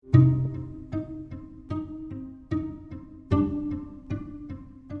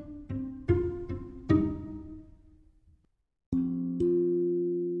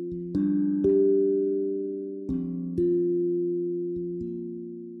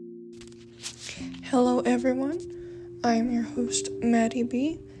Hello everyone, I am your host Maddie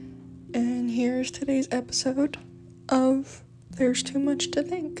B, and here's today's episode of There's Too Much to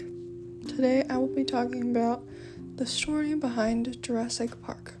Think. Today I will be talking about the story behind Jurassic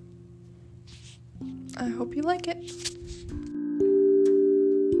Park. I hope you like it.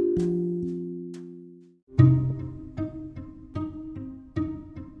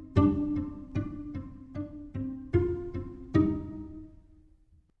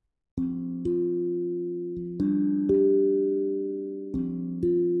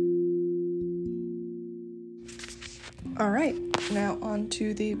 Alright, now on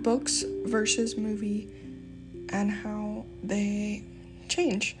to the books versus movie and how they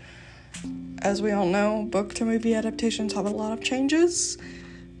change. As we all know, book to movie adaptations have a lot of changes.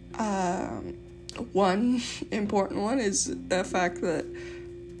 One important one is the fact that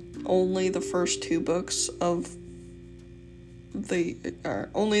only the first two movies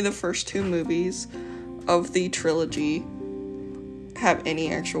of the trilogy have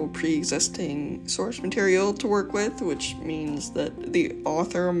any actual pre-existing source material to work with, which means that the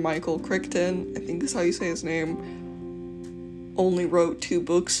author, Michael Crichton, I think is how you say his name, only wrote 2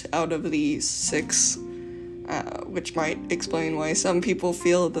 books out of the 6, which might explain why some people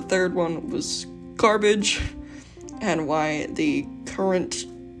feel the third one was garbage, and why the current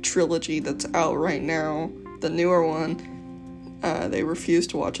trilogy that's out right now, the newer one, they refuse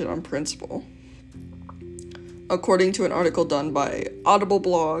to watch it on principle. According to an article done by Audible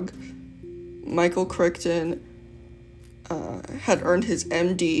blog, Michael Crichton had earned his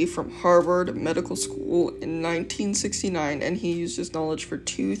MD from Harvard Medical School in 1969, and he used his knowledge for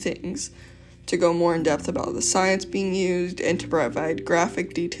 2 things: to go more in depth about the science being used, and to provide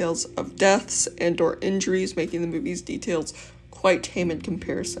graphic details of deaths and or injuries, making the movie's details quite tame in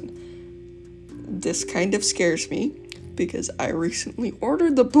comparison. This kind of scares me, because I recently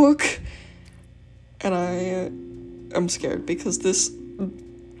ordered the book, and I'm scared because the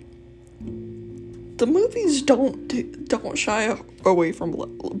movies don't shy away from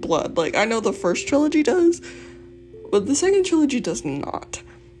blood. Like, I know the first trilogy does, but the second trilogy does not.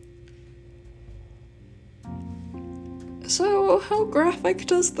 So, how graphic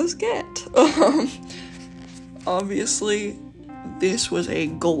does this get? Obviously, this was a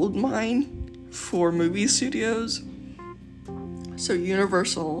gold mine for movie studios. So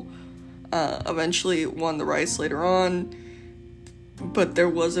Universal eventually won the rights later on, but there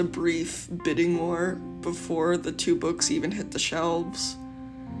was a brief bidding war before the 2 books even hit the shelves.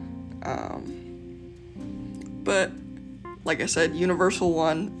 But like I said, Universal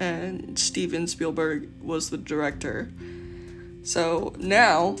won, and Steven Spielberg was the director. So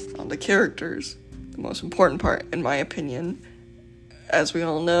now, on the characters, the most important part, in my opinion. As we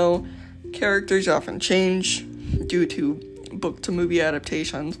all know, characters often change due to book-to-movie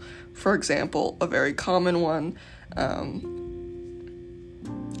adaptations. For example, a very common one,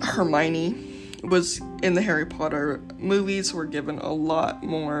 Hermione was in the Harry Potter movies, were given a lot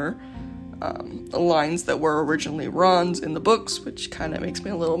more lines that were originally Ron's in the books, which kind of makes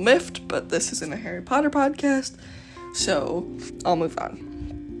me a little miffed, but this isn't a Harry Potter podcast, so I'll move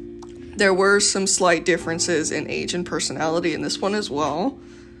on. There were some slight differences in age and personality in this one as well,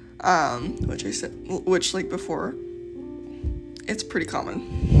 which like before, it's pretty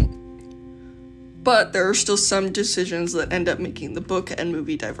common. But there are still some decisions that end up making the book and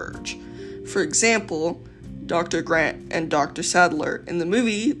movie diverge. For example, Dr. Grant and Dr. Sadler. In the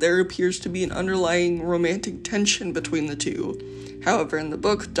movie, there appears to be an underlying romantic tension between the two. However, in the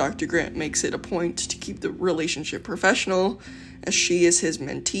book, Dr. Grant makes it a point to keep the relationship professional, as she is his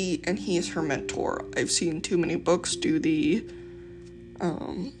mentee and he is her mentor. I've seen too many books do the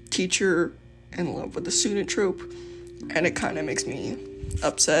teacher in love with the student trope, and it kind of makes me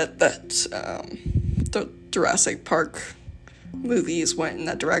upset that the Jurassic Park movies went in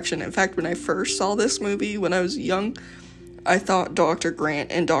that direction. In fact, when I first saw this movie when I was young, I thought Dr.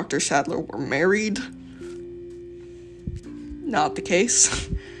 Grant and Dr. Sadler were married. Not the case.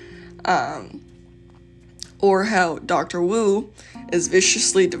 Or how Dr. Wu is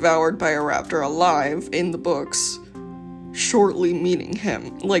viciously devoured by a raptor alive in the books shortly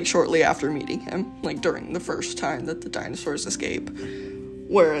after meeting him, like during the first time that the dinosaurs escape.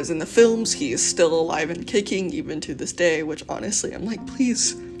 Whereas in the films, he is still alive and kicking, even to this day, which honestly, I'm like,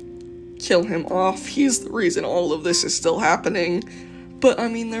 please kill him off. He's the reason all of this is still happening. But, I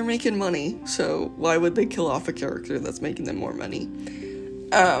mean, they're making money, so why would they kill off a character that's making them more money?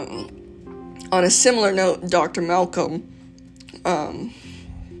 On a similar note, Dr. Malcolm,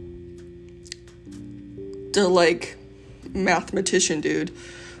 the, mathematician dude,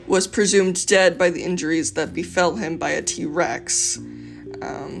 was presumed dead by the injuries that befell him by a T-Rex.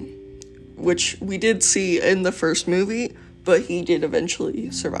 which we did see in the first movie, but he did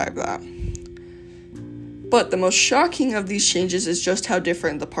eventually survive that. But the most shocking of these changes is just how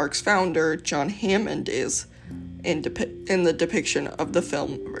different the park's founder, John Hammond, is in the depiction of the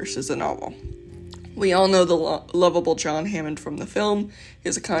film versus the novel. We all know the lovable John Hammond from the film. He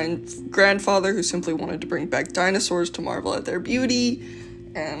is a kind grandfather who simply wanted to bring back dinosaurs to marvel at their beauty.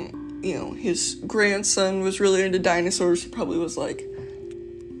 And, his grandson was really into dinosaurs. He probably was like,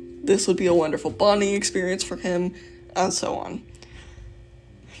 this would be a wonderful bonding experience for him, and so on.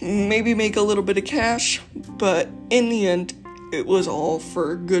 Maybe make a little bit of cash, but in the end, it was all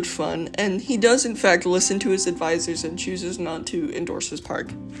for good fun, and he does in fact listen to his advisors and chooses not to endorse his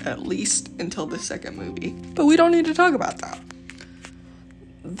park, at least until the second movie. But we don't need to talk about that.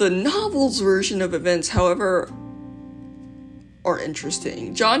 The novel's version of events, however, are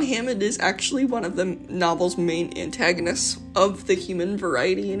interesting. John Hammond is actually one of the novel's main antagonists of the human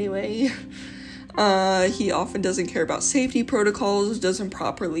variety anyway. He often doesn't care about safety protocols, doesn't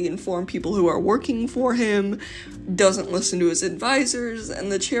properly inform people who are working for him, doesn't listen to his advisors,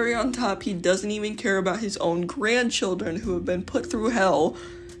 and the cherry on top, he doesn't even care about his own grandchildren who have been put through hell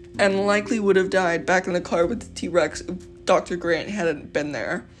and likely would have died back in the car with the T-Rex if Dr. Grant hadn't been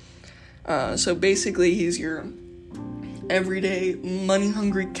there. So basically, he's your everyday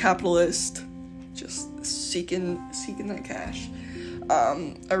money-hungry capitalist, just seeking that cash.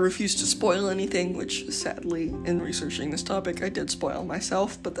 I refuse to spoil anything, which sadly, in researching this topic, I did spoil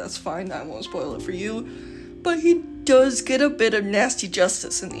myself, but that's fine, I won't spoil it for you. But he does get a bit of nasty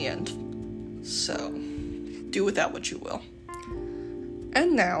justice in the end. So, do with that what you will.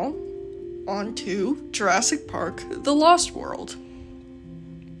 And now, on to Jurassic Park: The Lost World.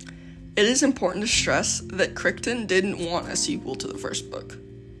 It is important to stress that Crichton didn't want a sequel to the first book.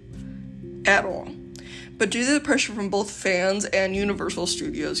 At all. But due to the pressure from both fans and Universal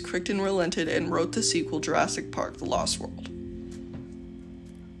Studios, Crichton relented and wrote the sequel Jurassic Park: The Lost World.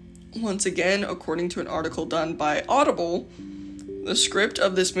 Once again, according to an article done by Audible, the script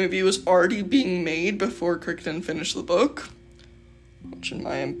of this movie was already being made before Crichton finished the book, which in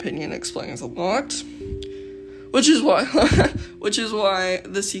my opinion explains a lot. Which is likely why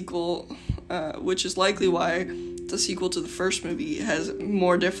the sequel to the first movie has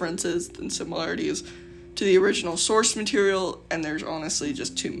more differences than similarities to the original source material, and there's honestly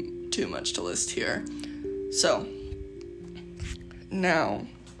just too much to list here. So, now,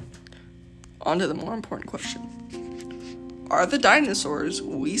 on to the more important question. Are the dinosaurs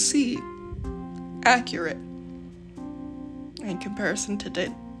we see accurate in comparison to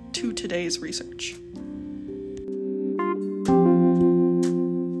today's research?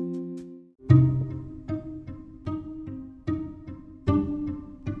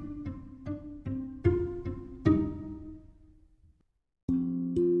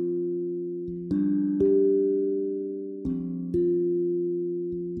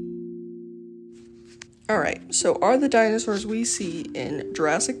 Alright, so are the dinosaurs we see in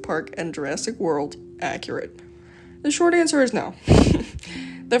Jurassic Park and Jurassic World accurate? The short answer is no.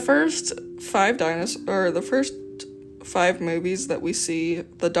 The first five movies that we see,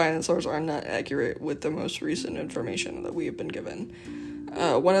 the dinosaurs are not accurate with the most recent information that we have been given.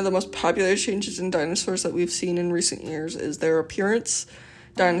 One of the most popular changes in dinosaurs that we've seen in recent years is their appearance.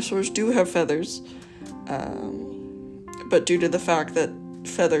 Dinosaurs do have feathers, but due to the fact that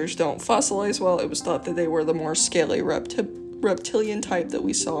feathers don't fossilize well, it was thought that they were the more scaly reptilian type that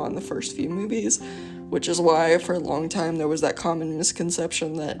we saw in the first few movies, which is why for a long time there was that common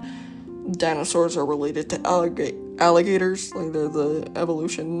misconception that dinosaurs are related to alligators, like they're the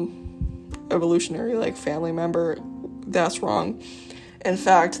evolutionary like family member. That's wrong. In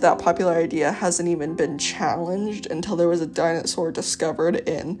fact, that popular idea hasn't even been challenged until there was a dinosaur discovered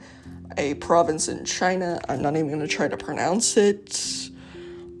in a province in China. I'm not even going to try to pronounce it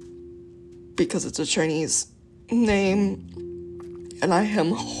because it's a Chinese name, and I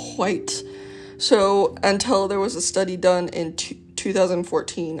am white. So, until there was a study done in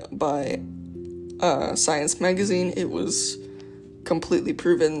 2014 by Science Magazine, it was completely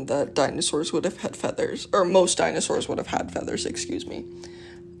proven that dinosaurs would have had feathers, or most dinosaurs would have had feathers, excuse me.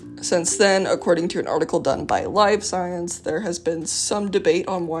 Since then, according to an article done by Live Science, there has been some debate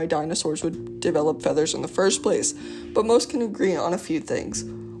on why dinosaurs would develop feathers in the first place, but most can agree on a few things.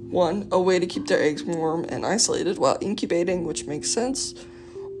 1, a way to keep their eggs warm and isolated while incubating, which makes sense,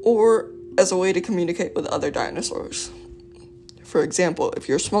 or as a way to communicate with other dinosaurs. For example, if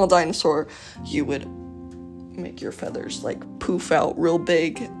you're a small dinosaur, you would make your feathers like poof out real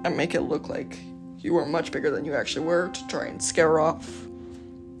big and make it look like you were much bigger than you actually were to try and scare off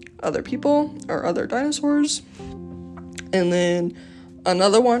other people or other dinosaurs. And then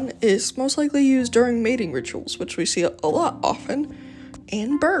Another one is most likely used during mating rituals, which we see a lot often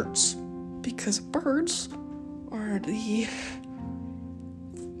in birds, because birds are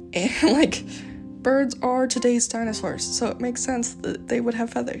birds are today's dinosaurs, so it makes sense that they would have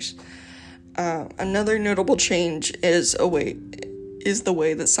feathers. Another notable change is the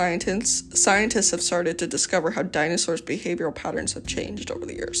way that scientists have started to discover how dinosaurs' behavioral patterns have changed over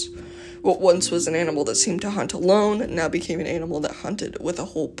the years. What once was an animal that seemed to hunt alone now became an animal that hunted with a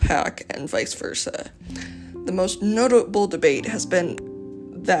whole pack, and vice versa. The most notable debate has been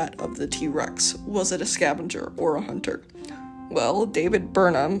that of the T-Rex. Was it a scavenger or a hunter? Well, David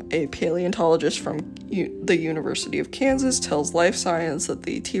Burnham, a paleontologist from the University of Kansas, tells Life Science that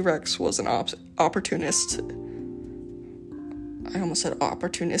the T-Rex was an opportunist. I almost said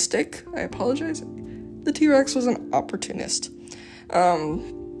opportunistic. I apologize. The T-Rex was an opportunist.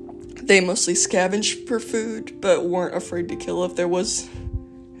 They mostly scavenged for food, but weren't afraid to kill if there was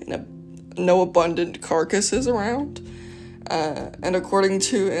no abundant carcasses around. And according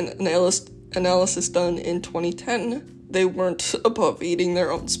to an analysis done in 2010, they weren't above eating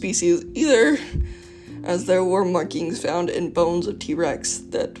their own species either, as there were markings found in bones of T-Rex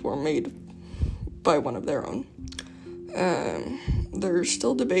that were made by one of their own. There's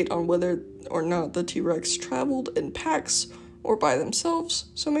still debate on whether or not the T-Rex traveled in packs or by themselves,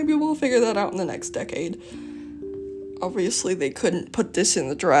 so maybe we'll figure that out in the next decade. Obviously, they couldn't put this in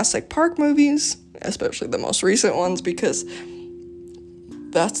the Jurassic Park movies, especially the most recent ones, because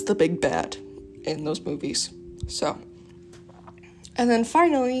that's the big bad in those movies. So, and then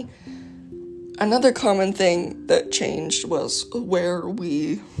finally, another common thing that changed was where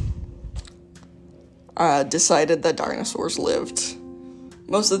we decided that dinosaurs lived.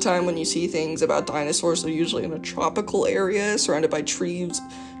 Most of the time when you see things about dinosaurs, they're usually in a tropical area surrounded by trees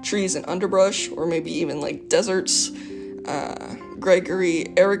and underbrush, or maybe even like deserts.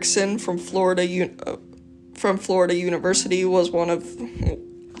 Gregory Erickson from Florida University was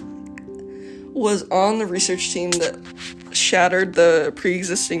on the research team that shattered the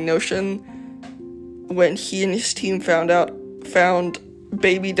pre-existing notion when he and his team found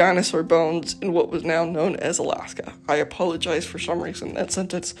baby dinosaur bones in what was now known as Alaska. I apologize, for some reason that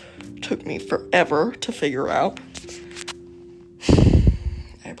sentence took me forever to figure out.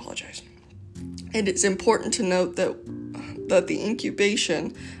 I apologize. And it's important to note that the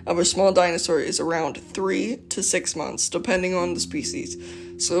incubation of a small dinosaur is around 3 to 6 months, depending on the species.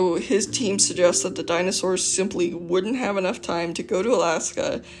 So his team suggests that the dinosaurs simply wouldn't have enough time to go to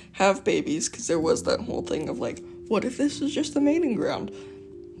Alaska, have babies, because there was that whole thing of like, what if this is just the mating ground?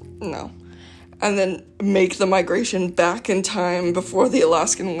 No. And then make the migration back in time before the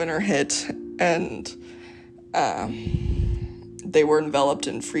Alaskan winter hit, and they were enveloped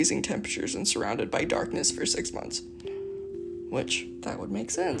in freezing temperatures and surrounded by darkness for 6 months. Which, that would make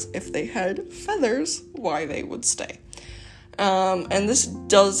sense. If they had feathers, why they would stay. And this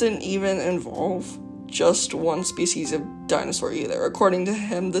doesn't even involve just one species of dinosaur either. According to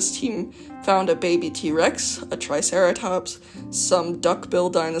him, this team found a baby T-Rex, a Triceratops, some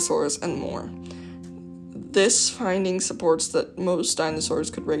duck-billed dinosaurs, and more. This finding supports that most dinosaurs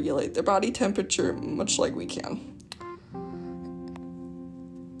could regulate their body temperature, much like we can.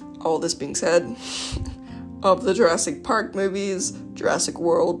 All this being said, of the Jurassic Park movies, Jurassic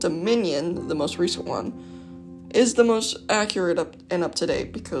World Dominion, the most recent one, is the most accurate and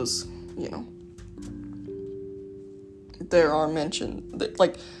up-to-date because, there are mentioned that,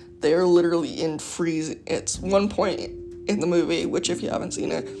 they're literally in freezing. It's one point in the movie, which if you haven't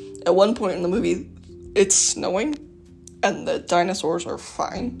seen it, at one point in the movie, it's snowing, and the dinosaurs are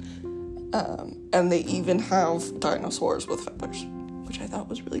fine, and they even have dinosaurs with feathers, which I thought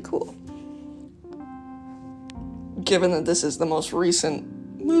was really cool. Given that this is the most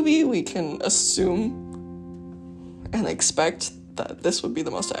recent movie, we can assume and expect that this would be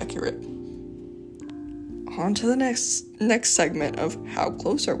the most accurate. On to the next segment of how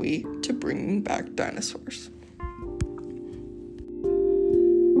close are we to bringing back dinosaurs.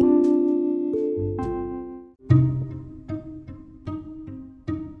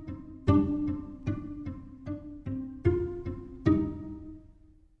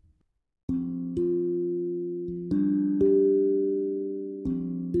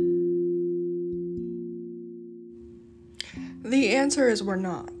 The answer is we're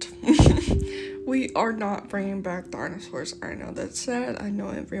not. We are not bringing back dinosaurs. I know that's sad. I know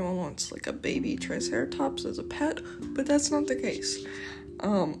everyone wants a baby Triceratops as a pet, but that's not the case.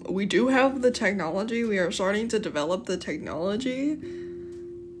 We do have the technology. We are starting to develop the technology.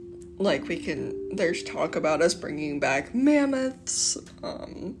 There's talk about us bringing back mammoths,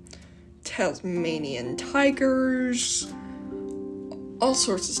 Tasmanian tigers, all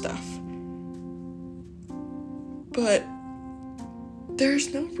sorts of stuff. But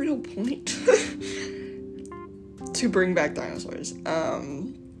there's no real point to bring back dinosaurs.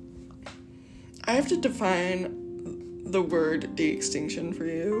 I have to define the word de-extinction for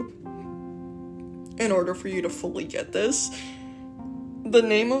you in order for you to fully get this. The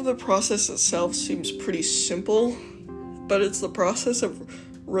name of the process itself seems pretty simple, but it's the process of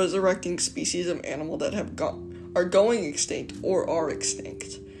resurrecting species of animal that are going extinct or are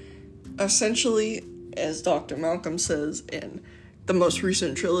extinct. Essentially, as Dr. Malcolm says in the most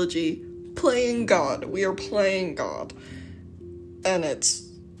recent trilogy, playing God. We are playing God. And it's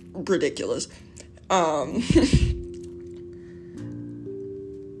ridiculous. Are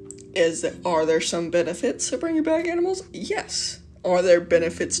there some benefits to bringing back animals? Yes. Are there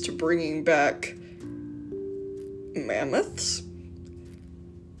benefits to bringing back mammoths?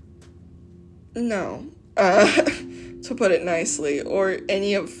 No. To put it nicely, or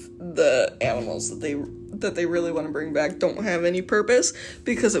any of the animals that they really want to bring back don't have any purpose,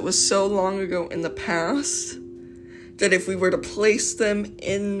 because it was so long ago in the past that if we were to place them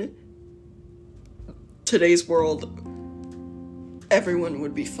in today's world, everyone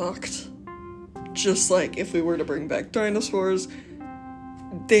would be fucked. Just like if we were to bring back dinosaurs,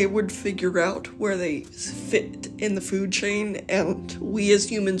 they would figure out where they fit in the food chain, and we as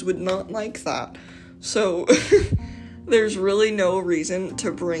humans would not like that. So, there's really no reason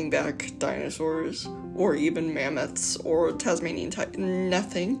to bring back dinosaurs, or even mammoths, or Tasmanian tiger,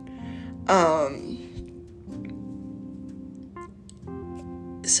 nothing.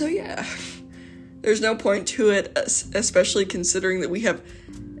 So yeah, there's no point to it, especially considering that we have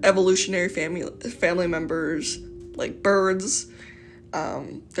evolutionary family members, like birds.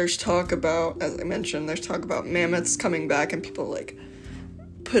 There's talk about, as I mentioned, there's talk about mammoths coming back, and people, like,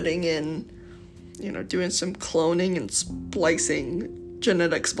 putting in, doing some cloning and splicing,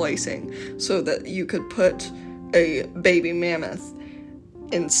 genetic splicing, so that you could put a baby mammoth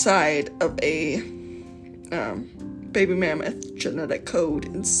inside of a, baby mammoth genetic code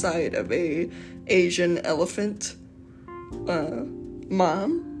inside of a Asian elephant,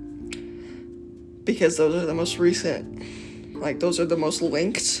 mom, because those are the most recent, those are the most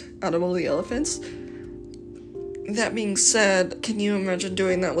linked out of all the elephants. That being said, can you imagine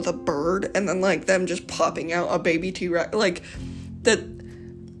doing that with a bird, and then, them just popping out a baby T-Rex? That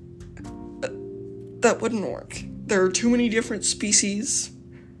wouldn't work. There are too many different species.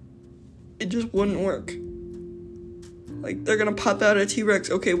 It just wouldn't work. They're gonna pop out a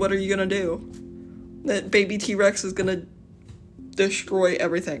T-Rex. Okay, what are you gonna do? That baby T-Rex is gonna destroy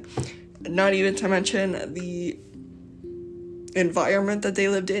everything. Not even to mention the environment that they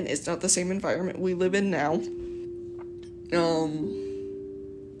lived in is not the same environment we live in now.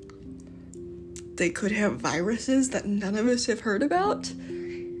 They could have viruses that none of us have heard about.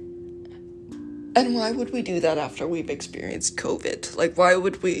 And why would we do that after we've experienced COVID? Why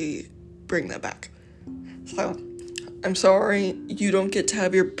would we bring that back? So, I'm sorry, you don't get to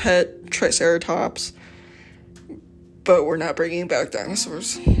have your pet Triceratops, but we're not bringing back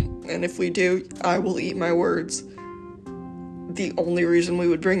dinosaurs. And if we do, I will eat my words. The only reason we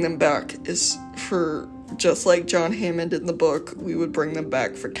would bring them back is for, just like John Hammond in the book, we would bring them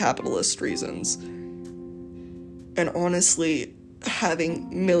back for capitalist reasons. And honestly,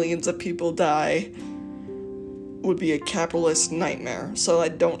 having millions of people die would be a capitalist nightmare. So I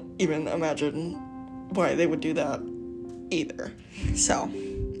don't even imagine why they would do that either. So,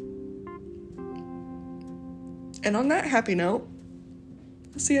 and on that happy note,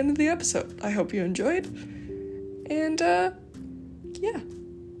 that's the end of the episode. I hope you enjoyed. And, yeah.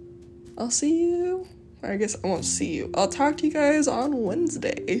 I'll see you. I guess I won't see you. I'll talk to you guys on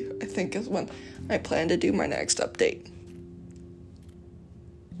Wednesday, I think is when I plan to do my next update.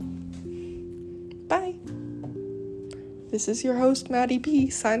 Bye. This is your host, Maddie B,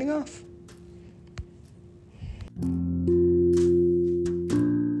 signing off.